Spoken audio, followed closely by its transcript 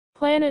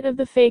Planet of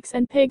the Fakes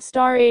and Pig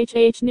Star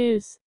HH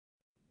News.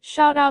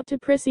 Shout out to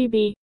Prissy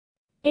B.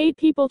 8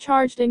 people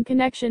charged in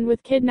connection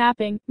with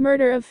kidnapping,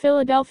 murder of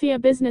Philadelphia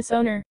business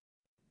owner.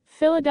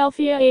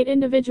 Philadelphia 8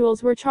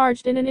 individuals were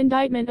charged in an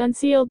indictment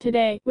unsealed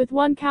today, with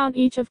 1 count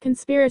each of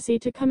conspiracy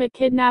to commit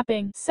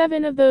kidnapping.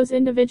 7 of those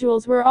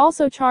individuals were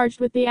also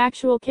charged with the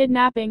actual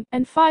kidnapping,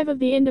 and 5 of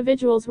the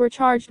individuals were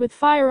charged with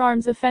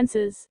firearms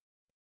offenses.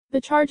 The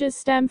charges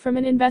stem from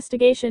an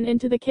investigation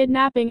into the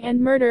kidnapping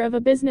and murder of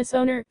a business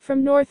owner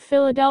from North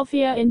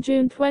Philadelphia in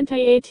June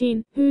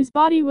 2018, whose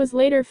body was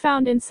later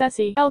found in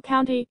Cecil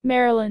County,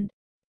 Maryland.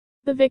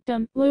 The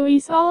victim,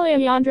 Luis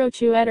Alejandro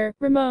Chueter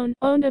Ramon,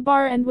 owned a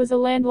bar and was a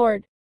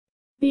landlord.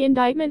 The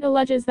indictment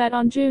alleges that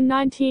on June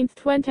 19,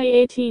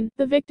 2018,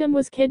 the victim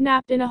was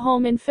kidnapped in a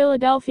home in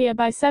Philadelphia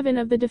by 7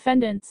 of the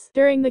defendants.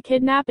 During the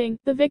kidnapping,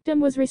 the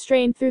victim was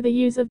restrained through the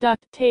use of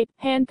duct tape,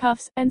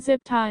 handcuffs, and zip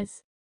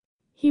ties.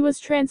 He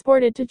was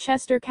transported to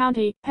Chester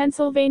County,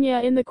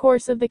 Pennsylvania in the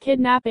course of the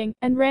kidnapping,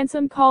 and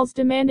ransom calls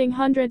demanding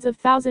hundreds of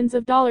thousands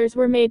of dollars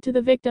were made to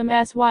the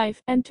victim's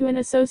wife, and to an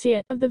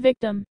associate of the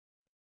victim.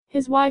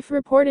 His wife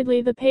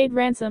reportedly paid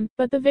ransom,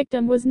 but the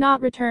victim was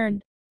not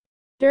returned.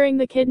 During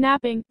the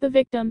kidnapping, the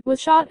victim was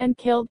shot and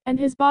killed, and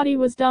his body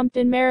was dumped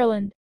in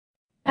Maryland.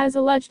 As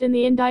alleged in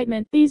the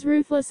indictment, these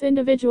ruthless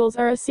individuals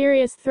are a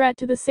serious threat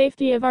to the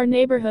safety of our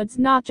neighborhoods,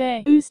 not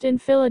just in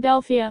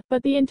Philadelphia,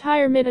 but the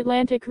entire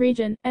Mid-Atlantic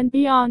region, and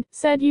beyond,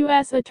 said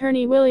U.S.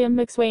 Attorney William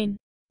McSwain.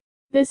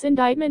 This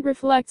indictment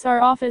reflects our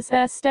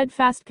office's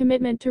steadfast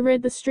commitment to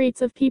rid the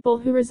streets of people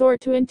who resort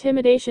to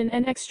intimidation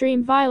and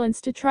extreme violence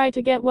to try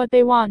to get what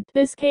they want.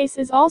 This case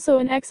is also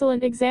an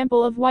excellent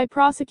example of why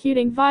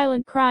prosecuting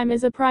violent crime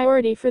is a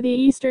priority for the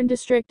Eastern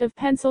District of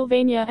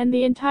Pennsylvania and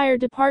the entire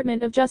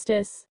Department of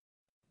Justice.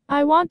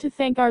 I want to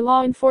thank our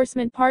law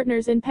enforcement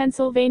partners in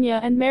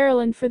Pennsylvania and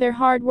Maryland for their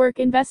hard work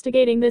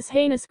investigating this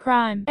heinous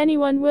crime.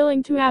 Anyone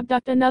willing to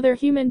abduct another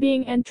human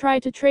being and try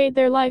to trade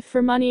their life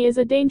for money is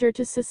a danger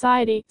to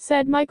society,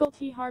 said Michael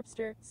T.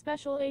 Harpster,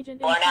 Special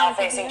Agent. Are now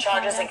facing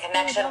charges in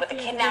connection with the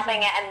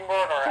kidnapping and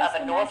murder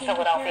of a North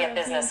Philadelphia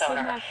business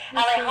owner.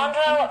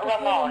 Alejandro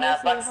Ramon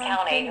of Bucks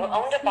County, who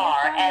owned a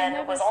bar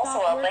and was also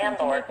a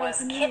landlord,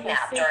 was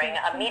kidnapped during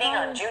a meeting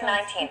on June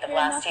 19th of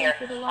last year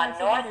on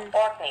North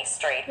Orkney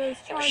Street.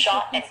 He was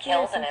shot and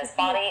killed and his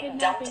body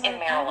dumped in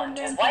Maryland.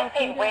 His wife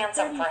paid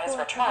ransom for his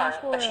return,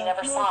 but she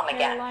never saw him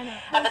again.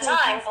 At the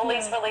time,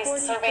 police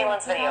released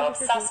surveillance video of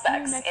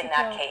suspects in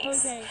that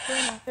case.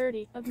 Bernal,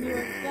 30, of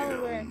Newark,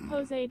 Delaware.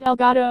 Jose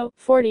Delgado,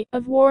 40,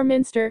 of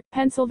Warminster,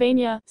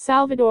 Pennsylvania.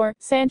 Salvador,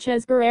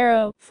 Sanchez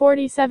Guerrero,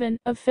 47,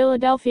 of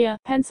Philadelphia,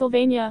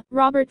 Pennsylvania.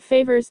 Robert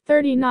Favors,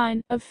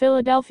 39, of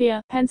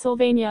Philadelphia,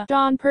 Pennsylvania.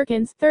 John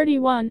Perkins,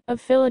 31, of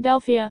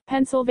Philadelphia,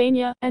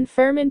 Pennsylvania, and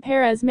Fermín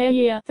Perez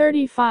Mejia,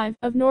 35,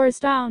 of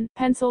Norristown,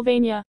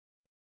 Pennsylvania.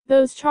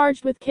 Those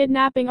charged with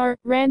kidnapping are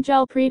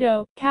Rangel,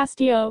 Prieto,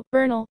 Castillo,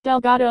 Bernal,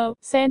 Delgado,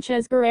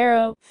 Sanchez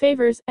Guerrero,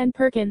 Favors, and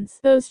Perkins.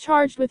 Those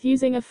charged with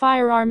using a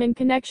firearm in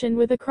connection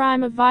with a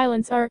crime of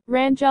violence are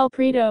Rangel,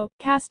 Prieto,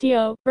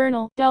 Castillo,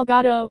 Bernal,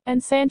 Delgado,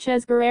 and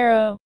Sanchez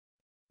Guerrero.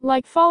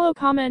 Like, follow,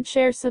 comment,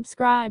 share,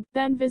 subscribe,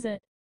 then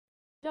visit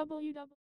www.